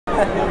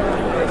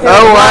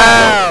Oh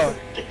wow.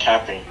 The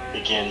capping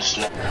begins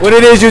now. What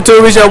it is,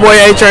 YouTube? It's your boy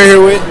H right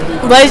here with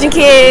Blazing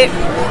Kid.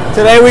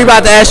 Today we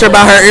about to ask her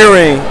about her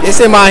earring.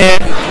 It's in my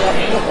hand.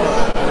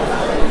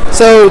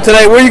 So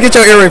today, where you get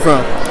your earring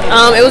from?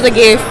 It was a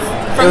gift.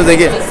 It was a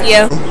gift.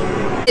 Yeah.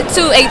 It's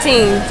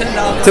 218.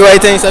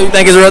 218. So you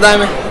think it's a real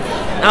diamond?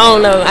 I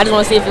don't know. I just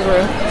want to see if it's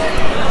real.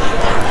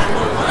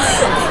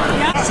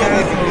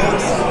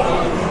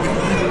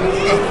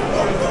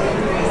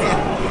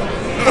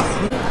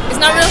 It's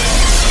not real.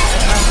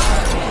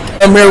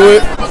 I'm here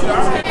with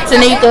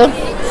Tanika.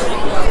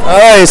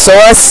 Alright, so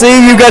I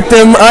see you got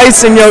them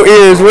ice in your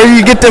ears. Where do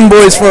you get them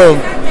boys from?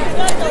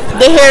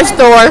 The hair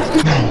store.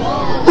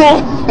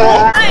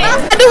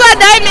 I do got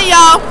diamond,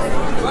 y'all.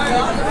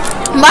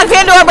 My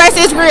Pandora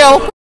bracelet is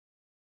real.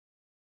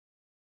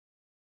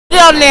 Put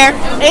it on there.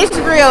 It's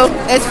real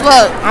as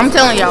fuck. I'm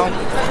telling y'all.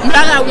 But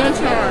I got one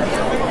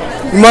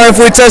charge. You mind if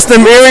we test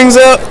them earrings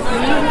up?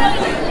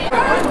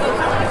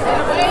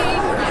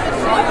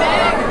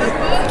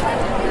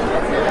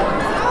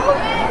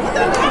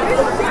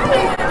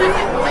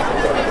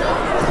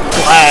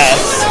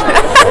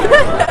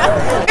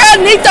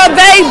 Nita,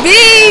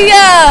 baby!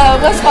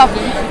 What's poppin'?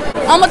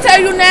 I'm gonna tell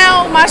you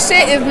now, my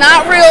shit is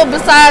not real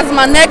besides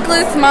my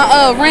necklace,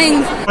 my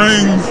rings.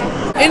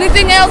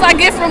 Anything else I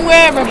get from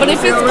wherever, but if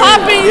it's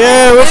popping,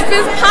 let's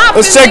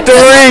check the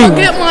ring. I'll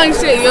get my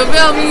shit, you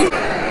feel me?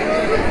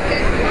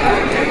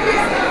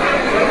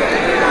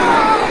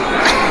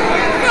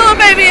 Oh,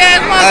 baby ass,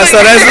 my so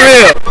that's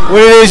real.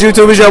 What it is,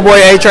 YouTube, is your boy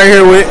H right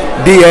here with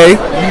DA,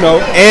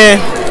 and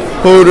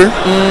Hooter.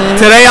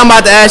 Today I'm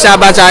about to ask y'all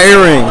about y'all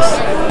earrings.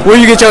 Where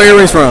you get your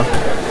earrings from?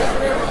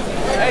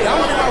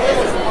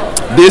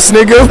 This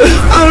nigga?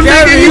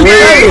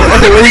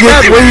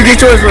 Where you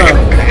get yours from?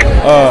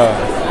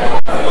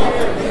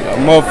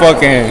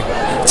 Motherfucking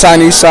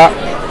Chinese shop.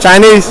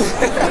 Chinese?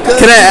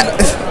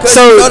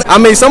 I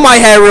mean, somebody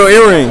had real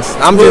earrings.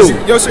 I'm just.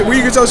 Yo, shit, where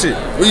you get your shit?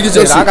 Where you get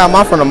your shit? I got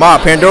mine from the mall,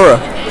 Pandora,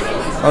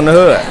 on the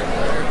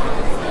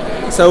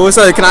hood. So what's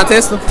up? Can I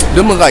test them?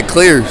 Them look like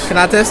clears. Can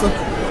I test them?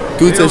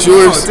 Do you test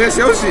yours? Test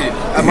your shit.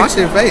 My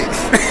shit fake.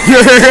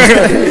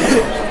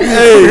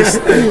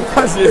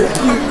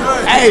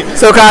 Hey,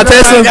 so can I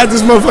test them? I got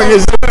this motherfucker. It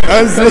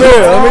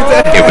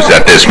was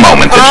at this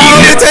moment that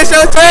he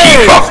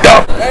fucked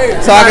up.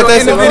 So I can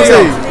test them. Let me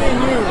see.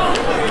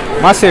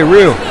 My shit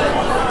real.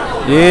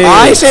 Yeah.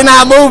 Oh, his shit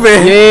not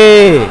moving.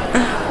 Yeah.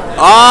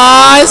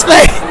 Oh, it's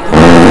fake.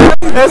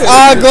 That's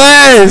all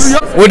glass.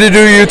 What it do,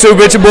 YouTube?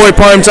 It's your boy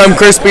Primetime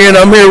Crispy, and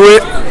I'm here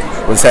with.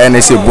 What's happening?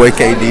 It's your boy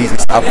KD.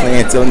 Stop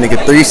playing till nigga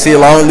 3C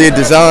long live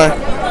design.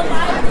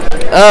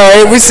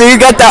 Alright, we see you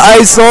got the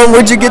ice on.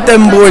 Where'd you get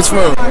them boys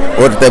from?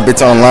 Ordered that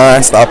bitch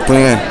online. Stop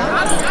playing.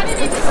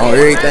 On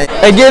everything.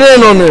 Hey, get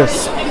in on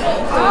this.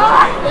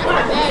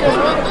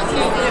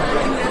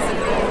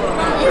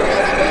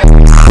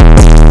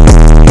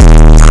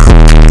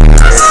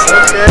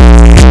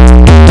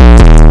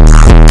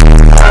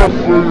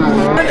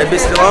 That bitch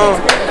still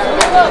on.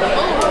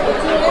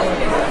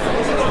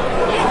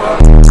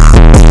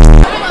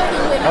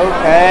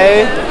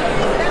 Okay.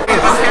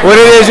 What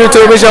it is,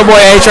 YouTube? It's your boy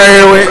H right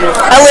here with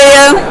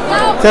Aaliyah.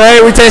 Today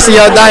we tasting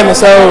your diamonds.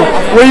 So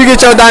where you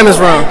get your diamonds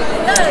from?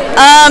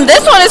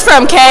 This one is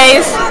from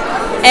K's,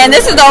 and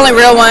this is the only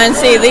real one.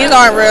 See, these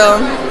aren't real.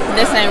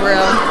 This ain't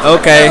real.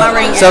 Okay.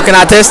 So can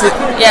I test it?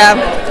 Yeah.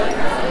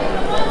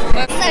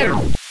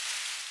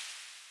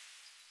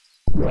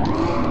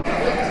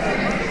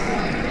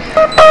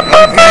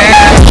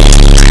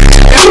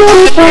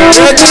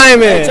 Your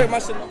diamond.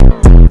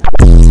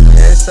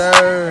 Yes,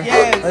 sir.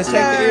 Yes, let's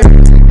check the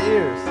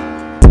ears.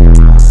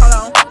 Hold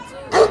on.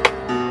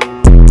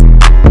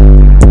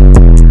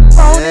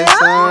 Yes,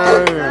 sir.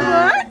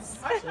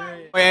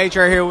 Boy H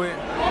right here with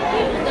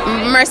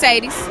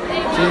Mercedes.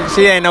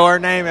 She ain't know her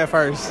name at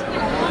first.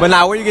 But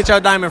now, where you get your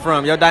diamond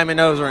from? Your diamond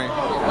nose ring.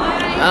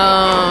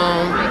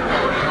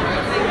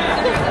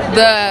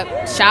 The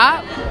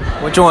shop?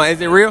 Which one?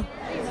 Is it real?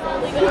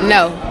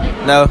 No.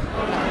 No.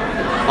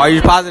 Are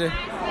you positive?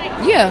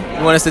 Yeah.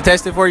 You want us to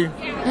test it for you?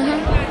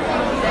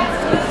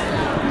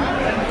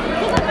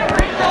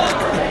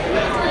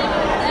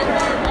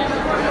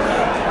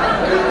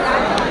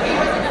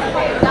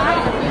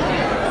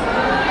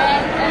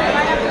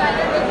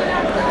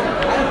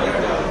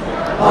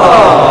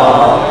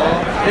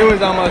 It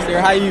was almost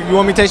there. How you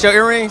want me to taste your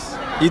earrings?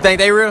 You think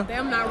they real?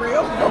 Them not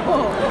real.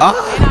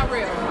 They not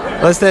real.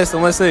 Let's test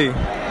them. Let's see.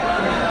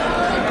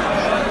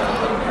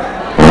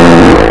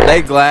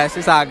 They glass.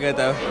 It's all good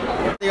though.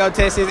 You go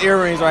test his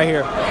earrings right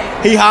here.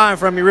 He hiding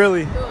from me,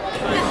 really.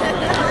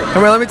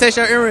 Come here, let me taste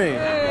your earring.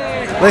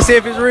 Let's see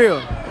if it's real.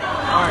 All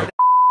right.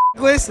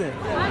 Listen.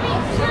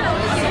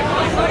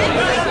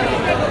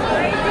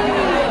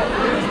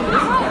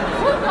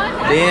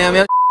 Damn,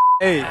 yo.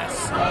 Hey,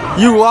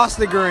 you lost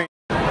the green.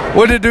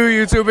 What it do,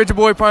 YouTube? It's your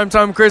boy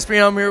Primetime Crispy.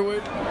 I'm here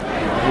with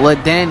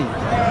What, Danny?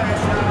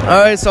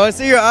 Alright, so I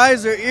see your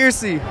eyes are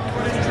earsy.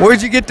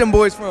 Where'd you get them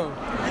boys from?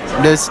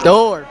 The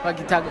store. Fuck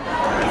you talking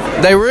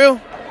about? They real?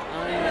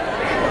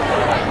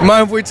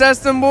 Mind if we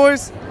test them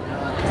boys?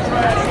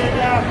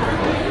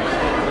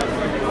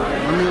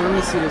 Let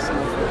me see this one.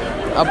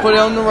 I put it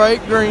on the right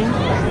green.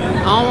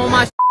 I don't want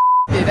my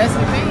shit. That's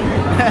the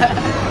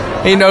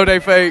thing. He know they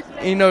fake.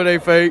 He know they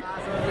fake.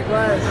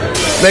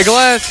 They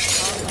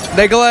glass.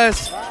 They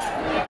glass.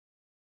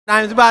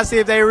 Diamonds about to see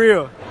if they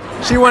real.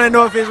 She want to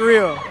know if it's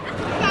real.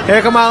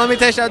 Here, come on, let me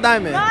taste your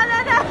diamond.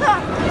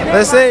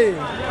 Let's see.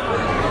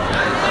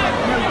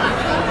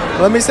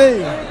 Let me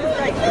see.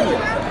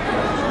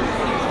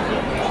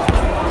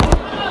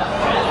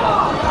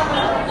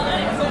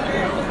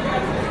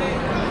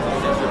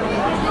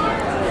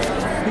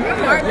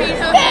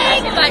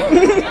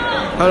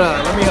 Hold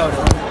on, let me hold it.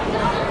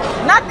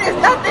 Not this,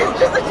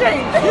 just a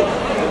chain.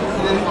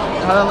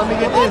 Hold on, let me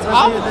get this.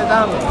 Let's see if it's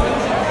diamond.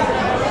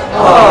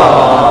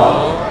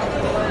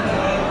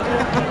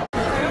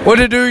 What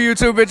it do,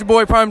 YouTube? It's your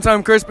boy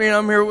Primetime Crispy, and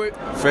I'm here with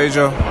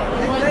Phaedra.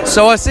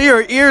 So I see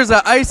her ears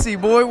are icy,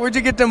 boy. Where'd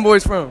you get them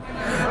boys from?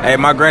 Hey,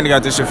 my granny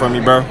got this shit for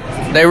me, bro.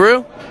 They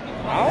real?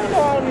 I don't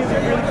know. I don't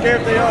even really care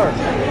if they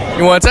are.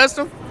 You want to test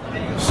them?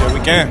 Shit, we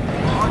can.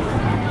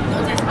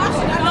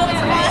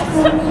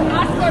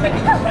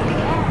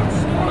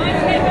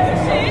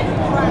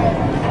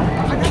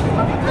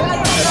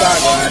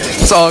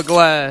 It's all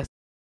glass.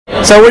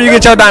 So where you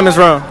get your diamonds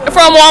from?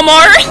 From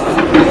Walmart.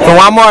 From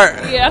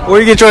Walmart? Yeah. Where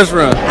you get yours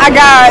from? I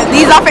got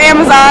these off of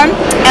Amazon,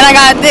 and I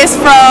got this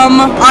from,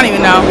 I don't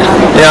even know.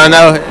 Yeah, I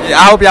know.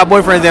 I hope y'all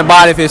boyfriends didn't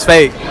buy it if it's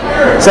fake.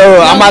 So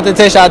I'm about to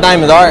test y'all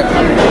diamonds, alright?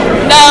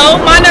 No,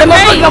 mine are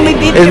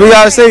fake. As we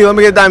gotta see, let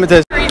me get a diamond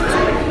test.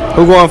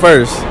 Who going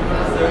first?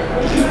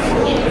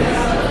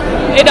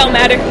 It don't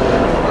matter.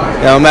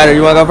 It don't matter.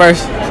 You wanna go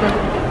first?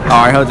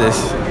 Alright, hold this.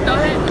 Go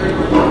ahead.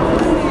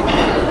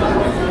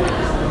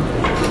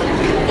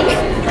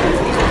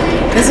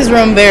 This is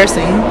real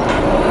embarrassing.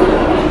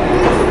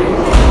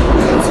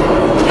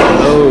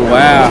 Oh,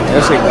 wow.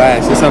 Your shit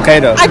glass. It's okay,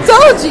 though. I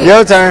told you.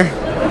 Your turn.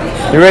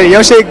 You ready?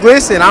 Your shit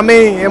glisten. I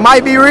mean, it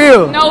might be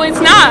real. No, it's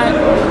not.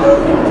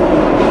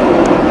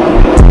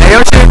 Hey,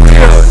 your shit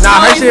real. Nah, No,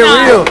 her it's shit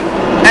not. real.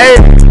 Hey,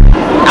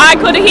 I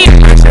could have hit.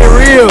 her shit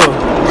real.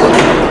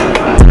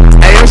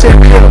 Hey, your shit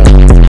real.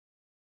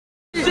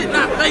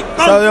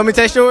 So, let me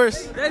test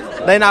yours.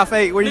 They not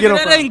fake. Where you get them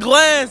from? That ain't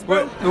glass,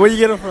 bro. Where you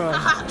get them from?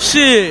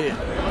 Shit.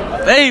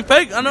 They ain't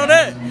fake. I know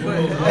that.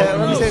 Hey,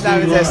 let me see the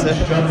diamond tester.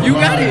 You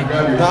got it.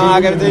 No, I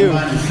give it to you.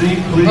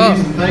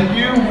 Thank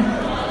you.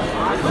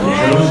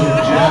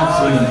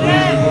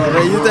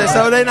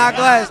 So they not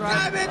glass,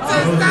 right?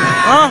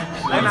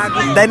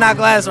 Huh? They not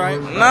glass, right?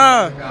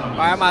 Nah. Alright,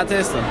 I'm about to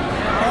test them. I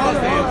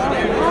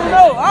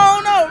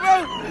don't know,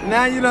 bro.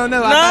 Now you don't know.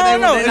 No, I thought they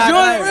no. was Is not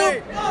yours glass.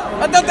 real?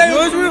 I thought they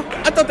was real.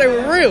 I thought they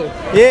were real.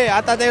 Yeah,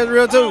 I thought they was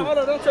real too. Hold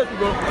on, don't touch me,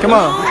 bro. Come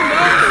on.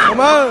 Come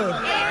on.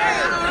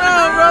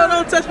 No, bro,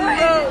 don't touch me,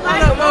 bro.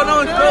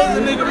 Don't expose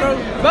the nigga,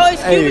 bro. Bro,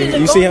 it's Hey,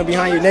 you see him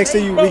behind you. Next to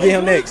you, we get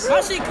him next.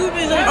 My shit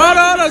Cubans. Hold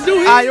on,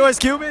 do Ah, yours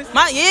Cubans?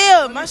 My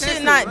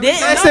shit not dead.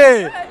 Test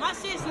it. My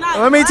shit's not.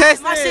 Let me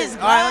test My it. shit's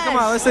Alright, come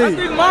on, let's see.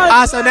 think mine-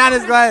 Ah, so now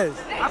it's glass.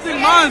 I think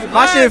mine's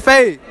My shit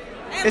fake.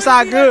 It's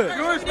all good.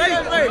 Yours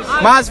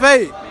fake. Mine's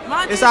fake.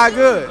 It's all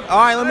good.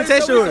 Alright, let me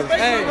test yours.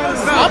 Hey,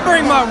 I'll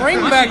bring my ring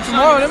back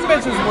tomorrow. Them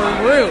bitches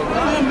were real.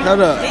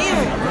 Hold up.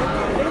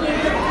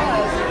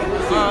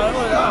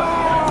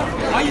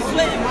 Why you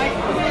sweating, Mike?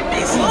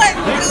 He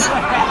sweating.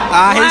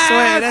 Ah, he's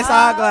sweating. That's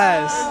all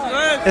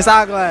glass. It's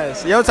all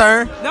glass. Your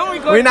turn.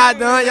 We not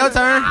done. Your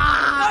turn.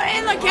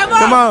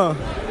 Come on.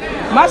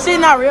 My shit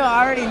not real.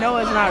 I already know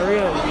it's not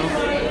real.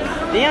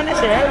 Damn, that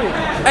shit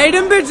heavy. Hey,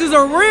 them bitches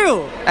are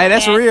real. Hey,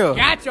 that's real.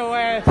 Got your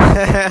ass.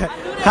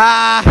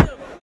 Ha.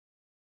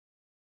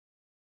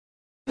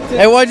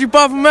 Hey, why'd you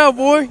pop them out,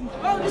 boy?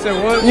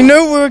 Said what? You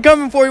knew we were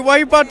coming for you. Why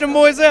you popped them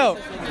boys out?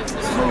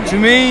 What you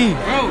mean?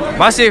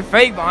 My shit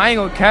fake, but I ain't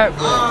gonna cap,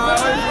 bro.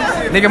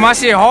 Nigga, my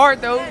shit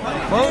hard, though.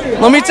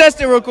 Let me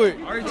test it real quick.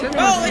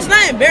 Oh, it's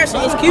not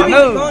embarrassing. It's I Cuban.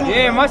 know.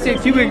 Yeah, my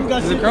shit cubic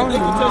is a crony. He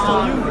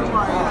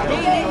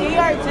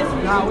already tested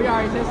me. Nah, we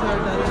already tested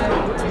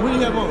everything. What do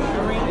you have on?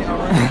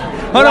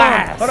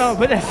 Hold on,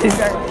 put that shit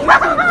back.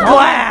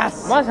 Glass!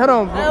 Hold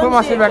on, put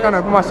my shit back on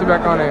there,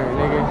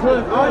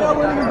 nigga. All y'all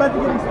niggas about to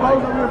get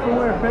exposed over here for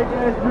wearing fake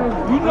ass jewelry.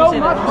 You know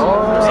my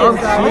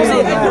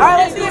shit. Alright,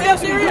 let's see if your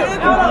shit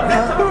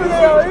real.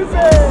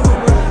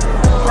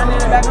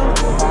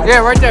 Yeah,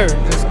 right there.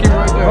 Just keep it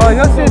right there. Oh,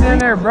 your shit in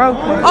there, bro.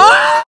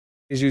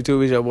 This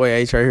YouTube is your boy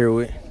H right here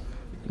with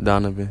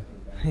Donovan.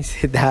 He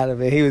said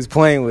Donovan. He was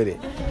playing with it.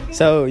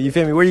 So you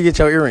feel me? Where you get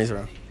your earrings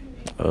from?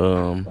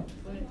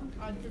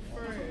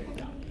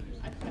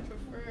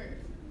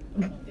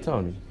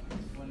 Tony.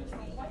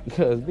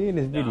 Because be in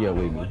this video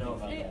with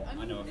me.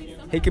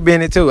 He could be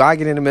in it too. I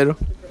get in the middle.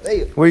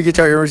 Where you get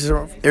your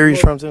earrings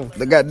from too?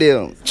 The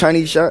goddamn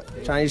Chinese shop.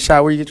 Chinese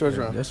shop. Where you get yours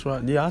from? That's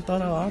right. Yeah, I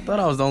thought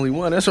I was the only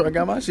one. That's where I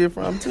got my shit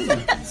from too.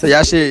 So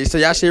y'all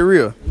shit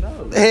real?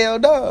 Hell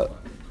no.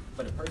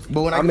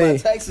 But when I get my mean-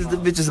 taxes, the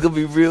bitches gonna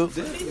be real.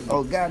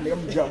 Oh god, I'm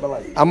gonna drop my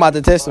life. I'm about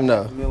to test them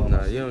though.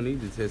 Nah, you don't need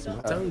to test me.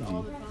 I told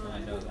you.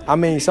 I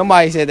mean,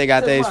 somebody said they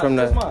got theirs from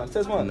the.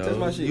 Test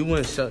my shit. You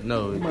wouldn't show.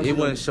 No, it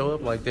wouldn't show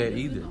up like that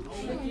either.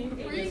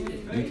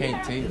 You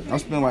can't tell. I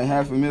spent like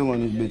 $500,000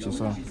 on this bitch or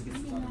something.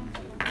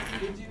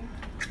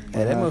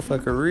 Hey, that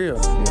motherfucker real.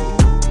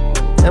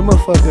 That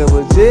motherfucker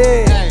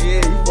legit. Yeah,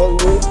 you fuck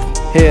with.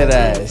 Head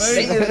ass.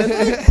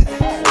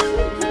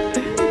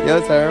 Yo,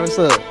 turn, what's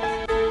up?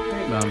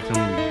 No, I'm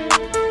telling you.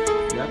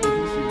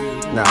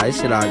 Nah, this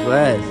shit all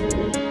glass.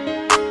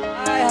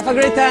 Have a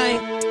great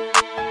time.